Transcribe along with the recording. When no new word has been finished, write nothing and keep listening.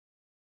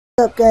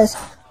What's up, guys?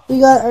 We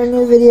got our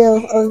new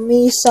video of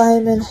me,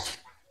 Simon.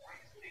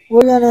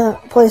 We're gonna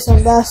play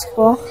some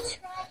basketball.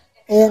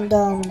 And,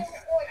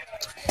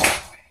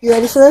 you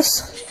ready for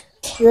this?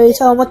 You ready to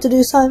tell him what to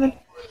do, Simon?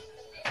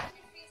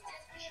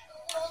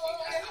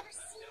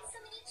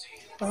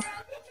 Oh.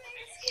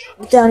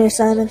 Get down here,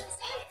 Simon.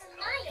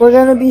 We're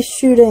gonna be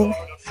shooting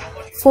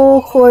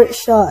full court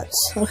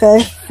shots,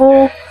 okay?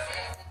 Full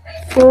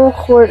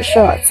court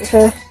shots,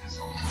 okay?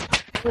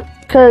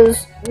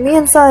 Because me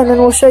and Simon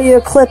will show you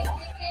a clip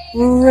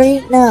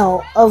right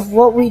now of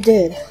what we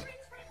did.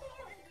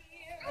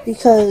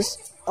 Because,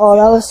 oh,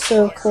 that was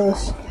so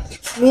close.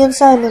 Me and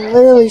Simon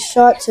literally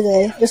shot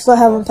today. Just let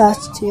have him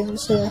pass it to you.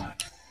 Just say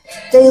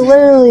they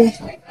literally,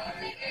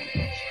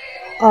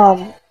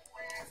 well,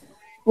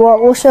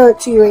 we'll show it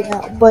to you right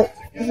now. But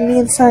me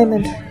and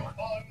Simon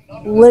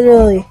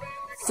literally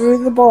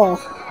threw the ball.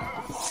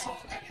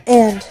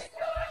 And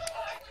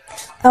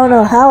I don't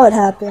know how it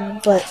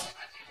happened, but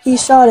he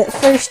shot it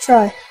first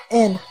try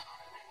in.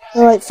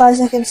 And like 5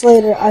 seconds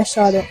later, I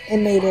shot it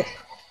and made it.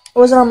 It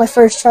wasn't on my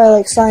first try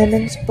like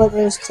Simon's, but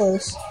it was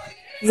close.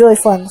 It was really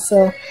fun,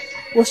 so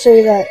we'll show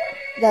you that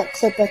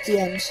clip at the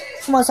end.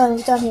 Come on, Simon,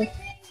 get down here.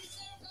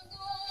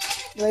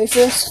 Ready for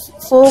this?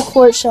 Full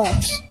court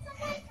shots.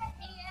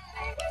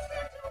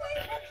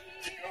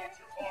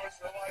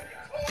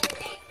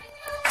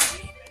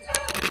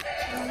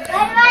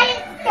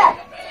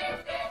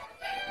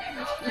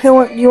 You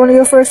want to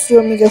go first, or you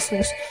want me to go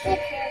first?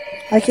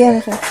 I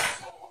can, okay.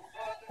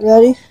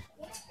 Ready?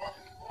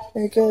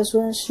 There it goes,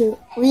 we're gonna shoot.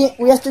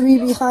 We have to be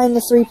behind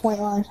the 3-point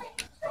line.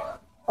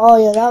 Oh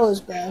yeah, that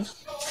was bad.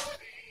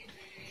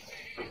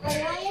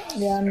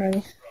 Yeah, I'm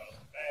ready.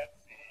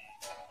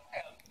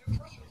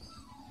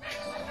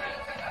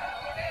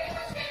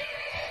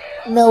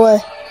 No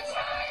way.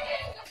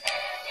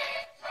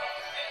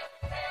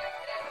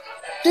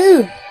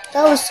 Dude,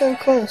 that was so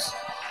close.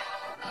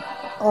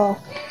 Oh.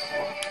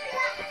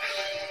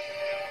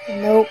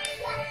 Nope.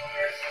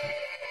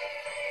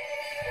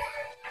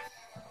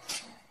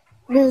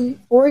 Dude,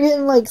 we're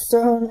getting like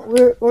thrown.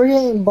 We're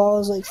getting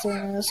balls like thrown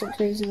at us like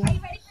crazy.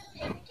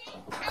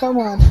 Come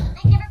on.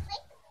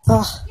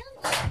 Ah.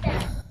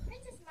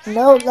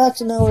 Nope,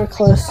 that's nowhere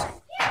close.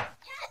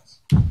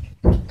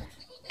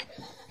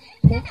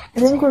 I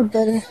think we're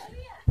better.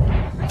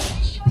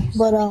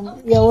 But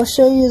yeah, we'll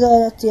show you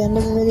that at the end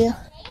of the video.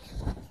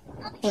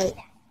 Wait.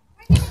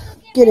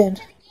 Get in.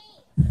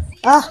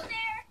 Ah.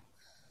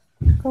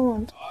 Come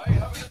on.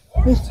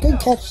 Good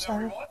catch,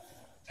 Simon.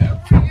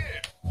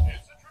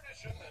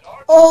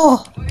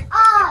 Oh!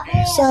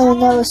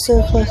 Simon, that was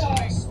so close.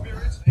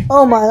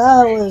 Oh my,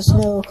 that was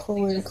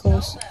nowhere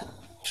close.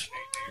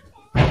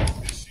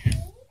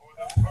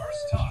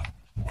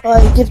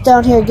 Alright, get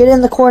down here. Get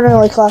in the corner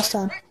like last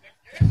time.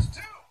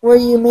 Where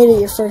you made it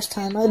your first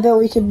time. I bet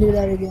we can do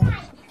that again.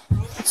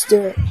 Let's do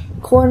it.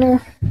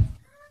 Corner.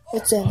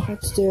 It's in.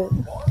 Let's do it.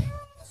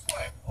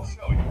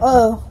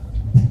 Uh-oh.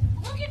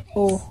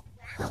 Oh.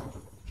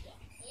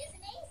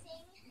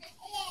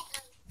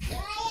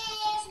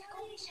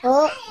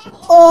 Oh!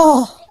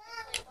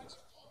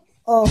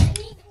 Oh,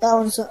 that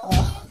one's,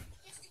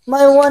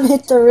 my one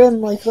hit the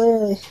rim, like,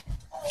 literally.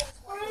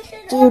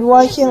 Dude,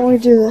 why can't we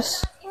do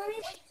this?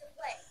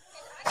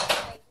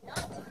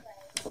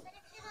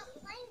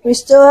 We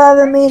still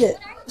haven't made it.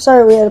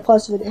 Sorry, we had to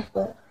pause the video,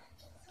 but,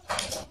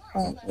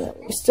 yeah,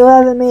 we still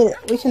haven't made it.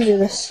 We can do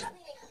this.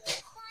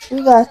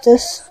 We got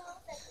this.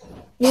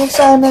 Me and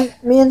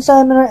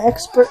Simon are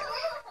expert.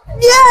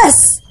 Yes!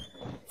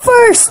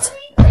 First!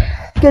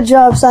 Good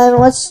job, Simon.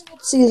 Let's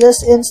see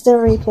this instant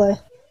replay.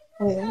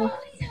 Wait,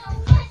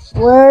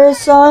 where is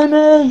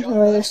Simon?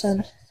 Oh, wait, there's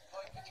Simon.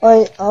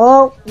 Wait,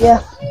 oh,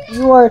 yeah,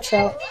 you are a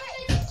trout.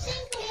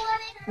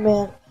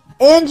 Man.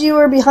 And you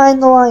were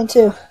behind the line,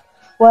 too.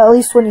 Well, at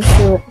least when you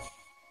threw it.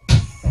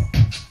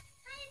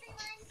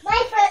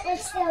 My foot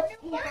was still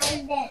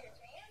behind it.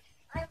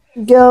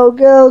 Go,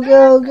 go,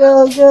 go,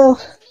 go, go.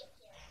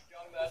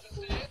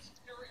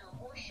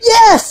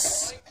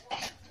 Yes!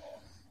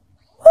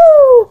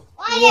 Woo!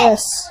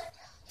 Yes.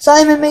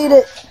 Simon made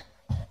it.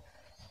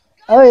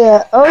 Oh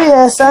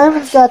yeah,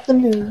 Simon's got the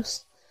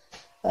moves.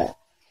 But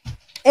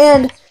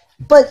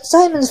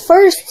Simon's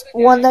first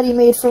one that he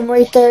made from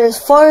right there is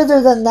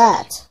farther than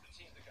that.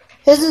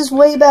 His is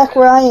way back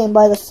where I am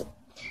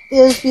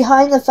is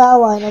behind the foul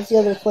line of the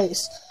other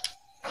place.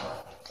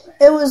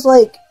 It was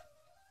like,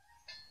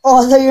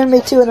 oh, I thought you were gonna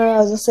make 2 in a row. I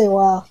was gonna say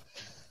wow.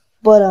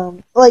 But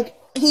like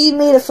he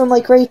made it from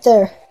like right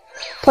there.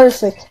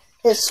 Perfect.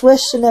 It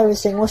swished and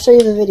everything. We'll show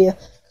you the video.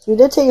 We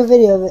did take a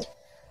video of it.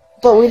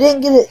 But we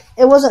didn't get it.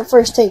 It wasn't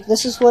first take.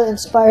 This is what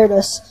inspired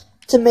us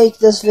to make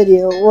this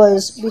video.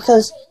 Was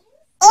because...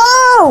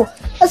 Oh!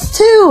 That's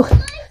 2!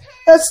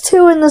 That's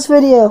 2 in this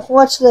video.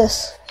 Watch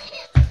this.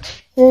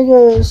 Here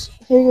goes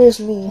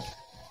me.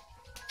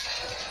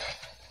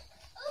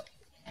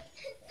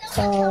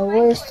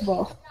 Where's the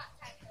ball?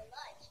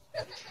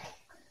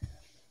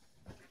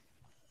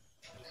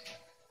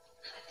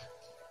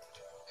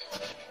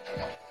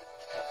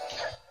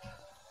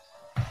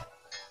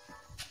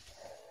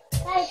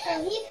 Guys, so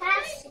he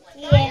passed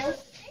you.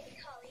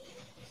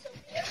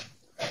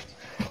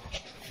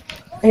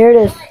 Here it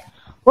is.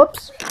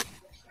 Whoops.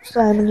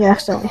 Simon, you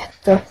accidentally hit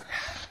the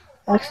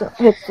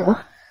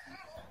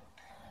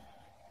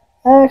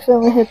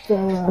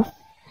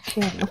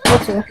camera.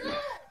 That's it.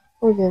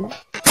 We're good.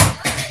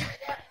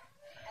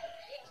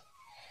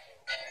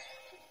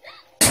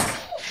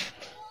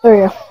 There we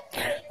go.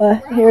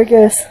 Here it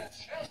goes.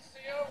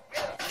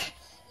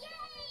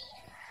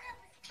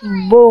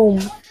 Boom.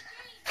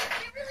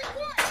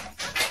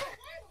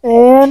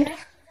 And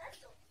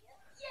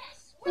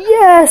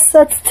yes,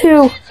 that's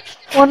 2.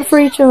 1 for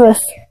each of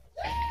us.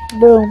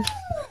 Boom.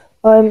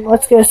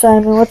 Let's go,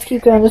 Simon. Let's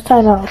keep going. Just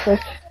time out real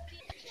quick.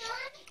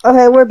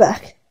 Okay, we're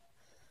back.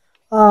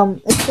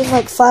 It's been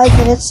like 5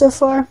 minutes so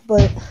far,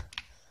 but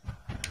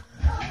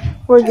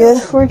we're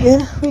good. We're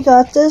good. We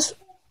got this.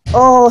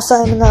 Oh,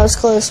 Simon, that was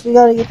close. We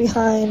gotta get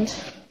behind.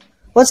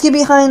 Let's get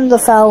behind the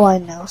foul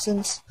line now,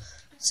 since.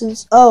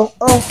 Oh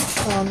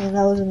man,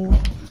 that wasn't even.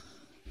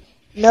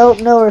 Nope,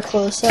 nowhere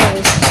close. That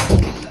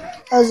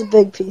was a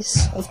big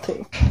piece of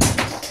poo.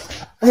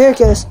 Here it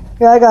goes.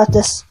 Here, I got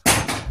this.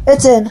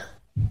 It's in.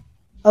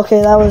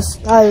 Okay, I was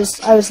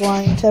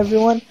lying to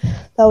everyone.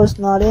 That was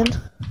not in.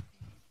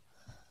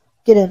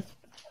 Get in.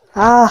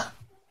 Ah.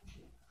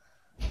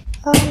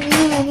 Oh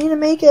man, I need to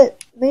make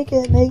it. Make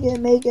it.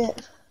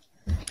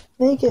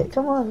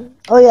 Come on.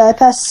 Oh yeah, I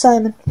passed to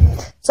Simon.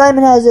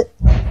 Simon has it.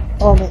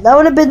 Oh man, that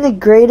would have been the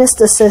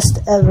greatest assist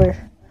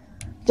ever.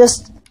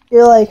 Just,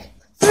 you're like,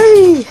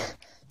 3,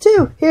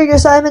 2, here you go,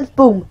 Simon.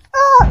 Boom.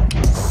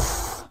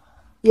 Ah.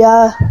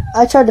 Yeah,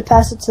 I tried to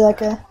pass it to that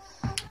guy.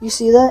 You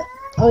see that?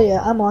 Oh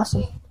yeah, I'm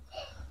awesome.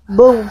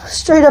 Boom,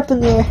 straight up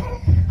in the air.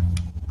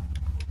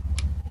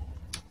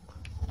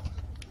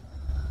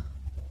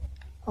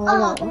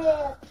 Oh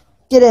no.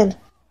 Get in.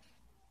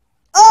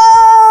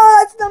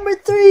 Oh, it's number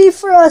 3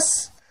 for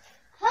us.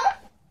 Huh?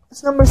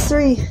 It's number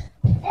 3.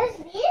 That's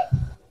me?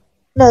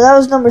 No, that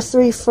was number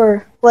 3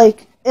 for,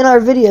 like, in our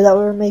video that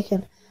we were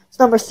making. It's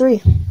number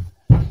 3.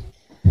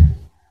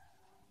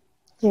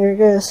 Here it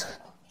goes.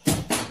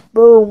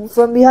 Boom,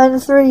 from behind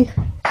the 3.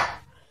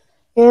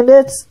 And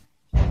it's,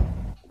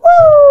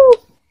 woo!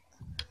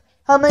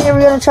 How many are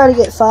we going to try to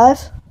get?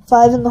 5?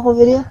 5 in the whole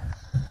video?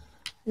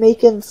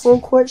 Making full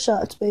court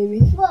shots, baby.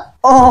 What?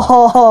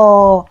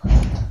 Oh!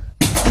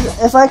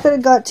 If I could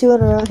have got 2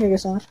 in a row, here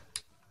goes Simon.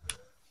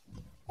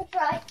 That's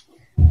right.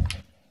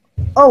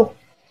 Oh!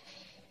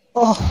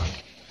 Oh.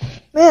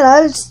 Man,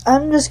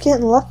 I'm just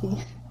getting lucky.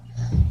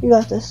 You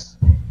got this.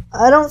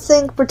 I don't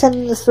think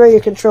pretending to throw your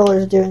controller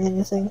is doing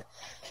anything.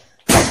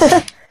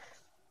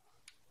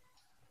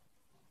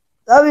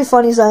 That'd be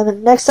funny,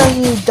 Simon. Next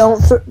time you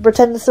don't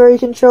pretend to throw your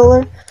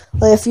controller,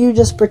 like if you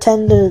just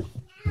pretend to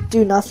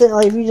do nothing,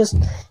 like if you just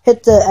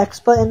hit the X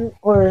button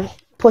or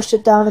push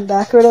it down and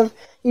back or whatever,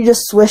 you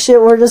just swish it,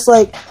 we're just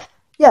like,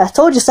 yeah, I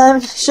told you,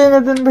 Simon, shouldn't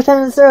have been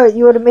pretending to throw it,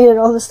 you would have made it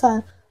all this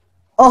time.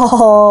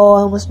 Oh,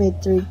 I almost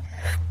made 3.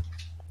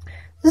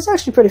 This is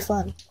actually pretty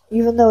fun,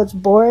 even though it's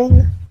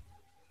boring,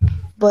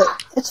 but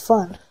it's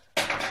fun.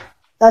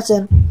 That's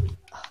in.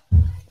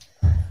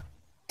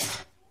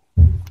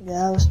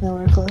 Yeah, that was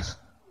nowhere close.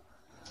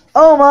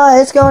 Oh my,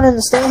 it's going in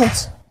the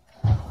stands.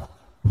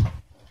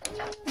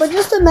 But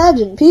just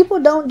imagine, people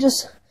don't do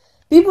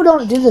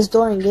this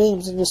during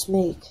games and just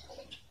make.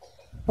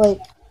 Like,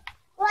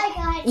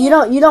 you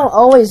don't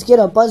always get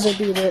a buzzer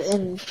beater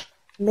and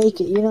make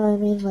it, you know what I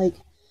mean? Like,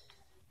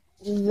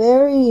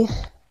 very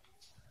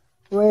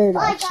rare to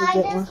actually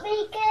get one.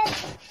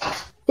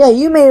 Yeah,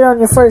 you made it on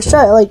your first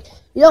try. Like,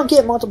 you don't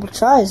get multiple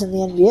tries in the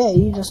NBA.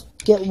 You just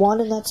get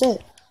one and that's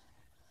it.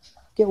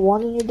 Get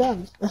one and you're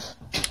done.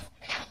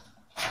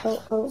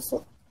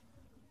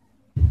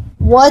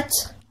 What?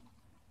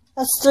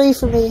 That's 3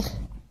 for me. Is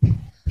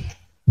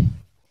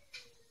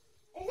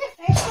it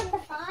first number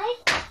 5?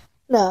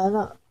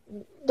 No,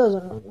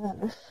 doesn't really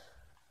matter.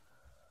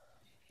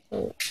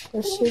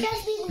 Let's see.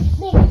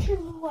 Make 2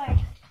 more.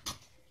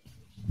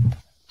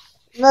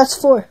 That's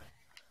 4.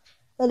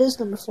 That is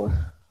number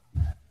 4.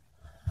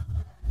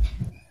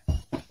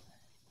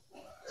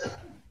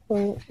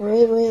 Wait.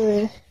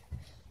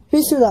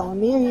 Who threw that one?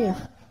 Me or you?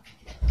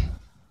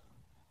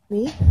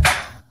 Me?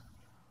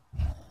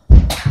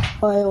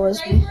 Oh, it was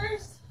me.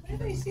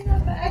 Anybody see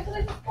that bag that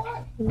I just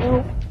bought?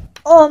 Nope.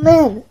 Oh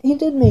man, he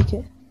did make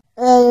it.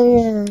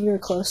 Yeah, you were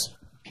close.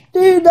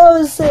 Dude, that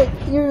was sick.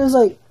 You were just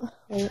like,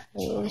 wait.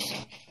 I'm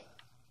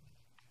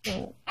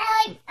gonna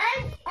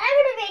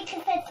make the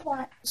 5th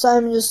one.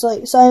 Simon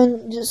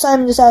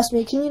just asked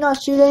me, can you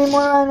not shoot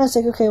anymore, Ryan? I was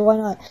like, okay, why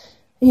not?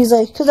 He's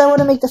like, because I want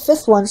to make the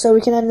 5th one so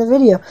we can end the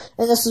video.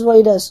 And this is what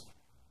he does.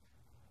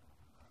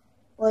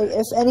 Like,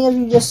 if any of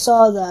you just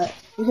saw that,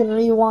 you can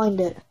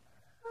rewind it.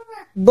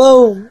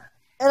 Boom.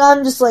 And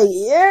I'm just like,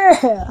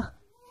 yeah.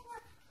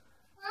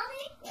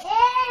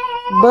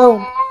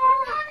 Boom.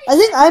 I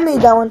think I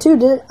made that one too,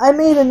 didn't I?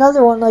 Made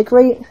another one, like,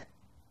 right.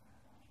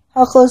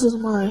 How close was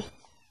mine?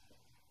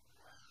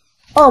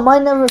 Oh,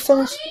 mine never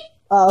finished.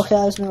 Oh, okay,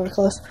 I was never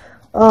close.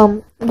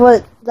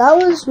 But that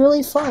was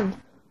really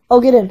fun. Oh,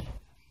 get in.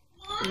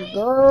 There we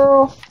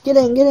go. Get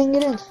in, get in,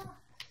 get in.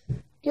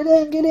 Get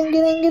in, get in,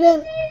 get in, get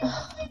in.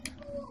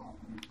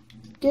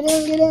 Get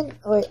in, get in.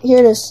 Oh, wait, here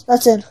it is.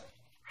 That's in.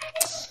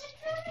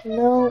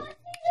 No.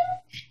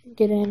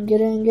 Get in,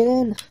 get in, get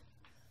in.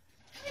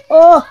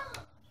 Oh!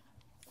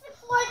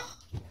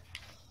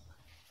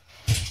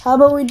 How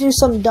about we do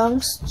some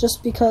dunks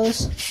just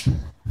because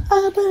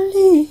I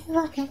believe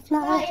I can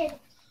fly.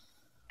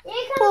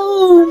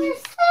 Boom!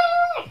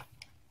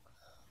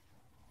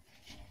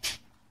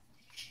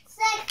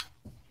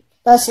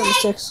 That's in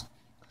 6.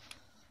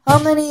 How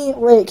many?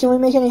 Wait, can we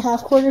make any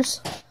half quarters?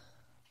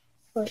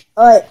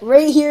 Alright,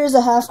 right here is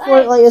a half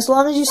court. Like as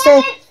long as you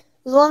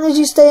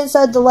stay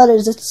inside the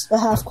letters, it's a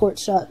half court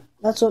shot.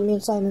 That's what me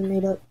and Simon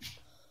made up.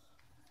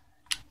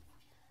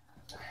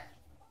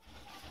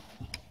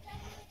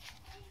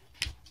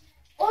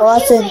 Well,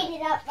 that's in.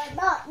 Made it up, but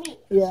not me.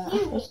 Yeah,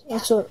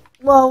 that's what.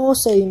 Well, we'll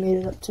say you made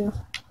it up too.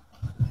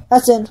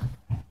 That's in.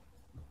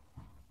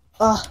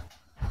 Ah,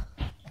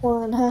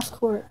 1 half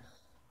court.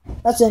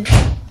 That's in.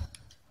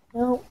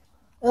 No,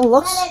 it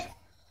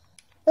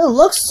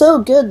looks so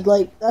good.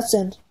 Like that's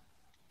in,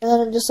 and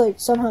then it just like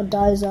somehow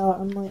dies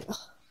out. I'm like,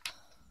 ugh.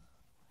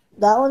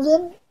 That one's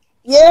in.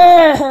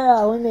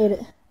 Yeah, we made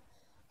it.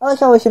 I like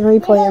how we can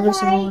replay every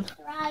single one.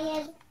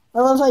 I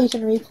love how you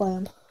can replay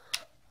them.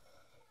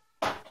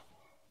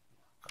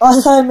 Oh, I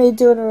thought I made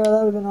 2 in a row. That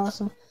would have been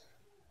awesome.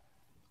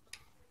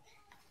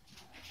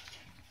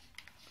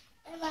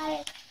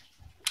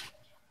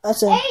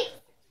 That's it.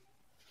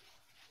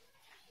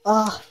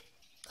 Ah,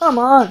 come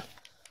on.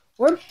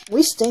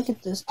 We stink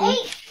at this, dude.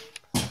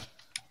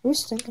 We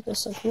stink at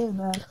this like really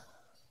bad.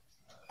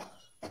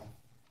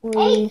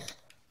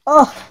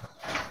 Oh,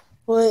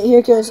 wait.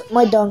 Here goes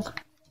my dunk.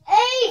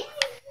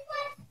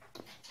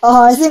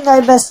 Oh, I think I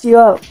messed you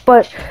up,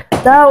 but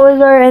that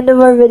was our end of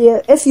our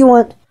video. If you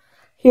want.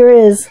 Here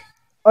is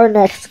our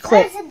next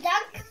clip.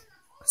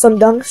 Some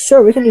dunks?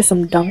 Sure, we can do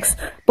some dunks.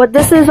 But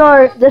this is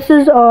our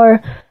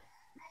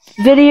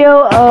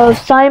video of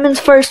Simon's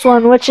first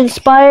one, which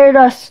inspired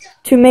us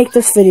to make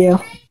this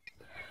video.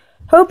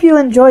 Hope you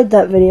enjoyed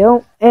that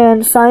video.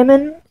 And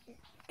Simon,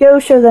 go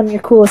show them your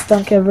coolest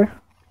dunk ever.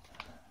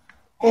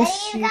 Ready?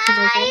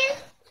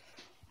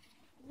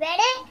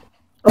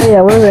 Oh yeah,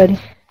 we're ready.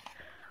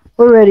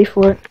 We're ready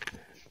for it.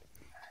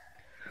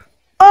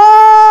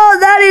 Oh,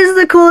 that is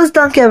the coolest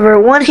dunk ever.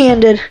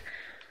 One-handed.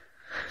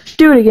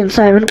 Do it again,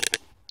 Simon.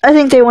 I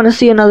think they want to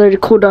see another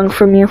cool dunk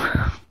from you.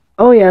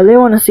 Oh, yeah, they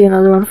want to see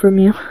another one from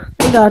you.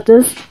 You got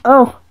this.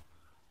 Oh.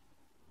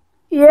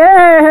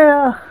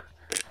 Yeah!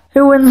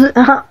 Who wins?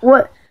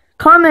 What?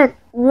 Comment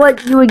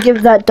what you would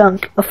give that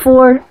dunk. A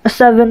 4, a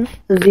 7,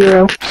 a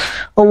 0,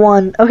 a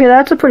 1. Okay,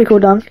 that's a pretty cool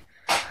dunk.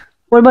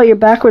 What about your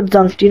backwards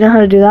dunk? Do you know how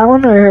to do that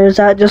one? Or is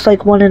that just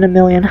like 1 in a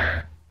million?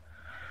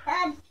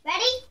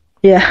 Ready?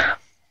 Yeah.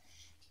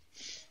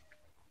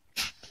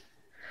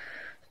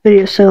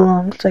 Video is so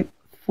long, it's like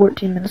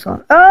 14 minutes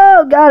long.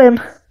 Oh, got him.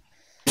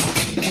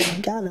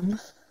 Got him.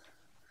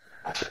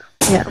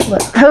 Yeah,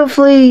 but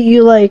hopefully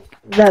you like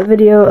that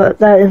video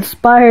that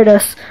inspired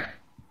us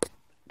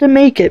to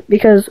make it,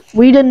 because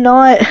we did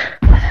not.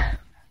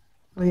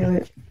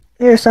 Wait.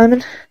 Here,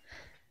 Simon.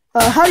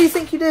 How do you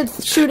think you did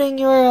shooting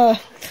your?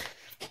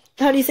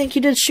 How do you think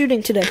you did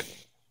shooting today?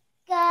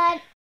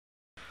 Good.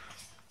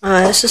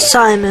 This is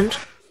Simon.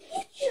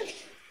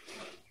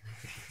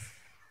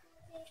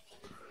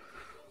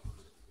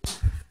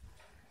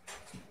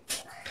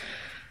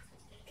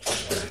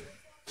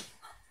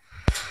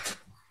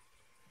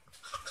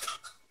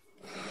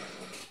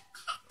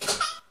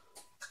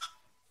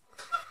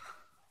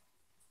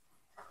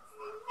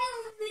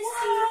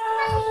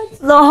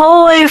 The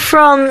whole way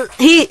from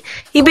he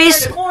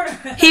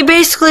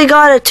basically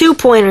got a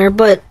 2-pointer,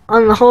 but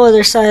on the whole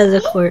other side of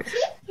the court.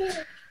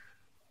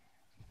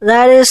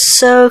 That is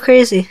so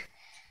crazy.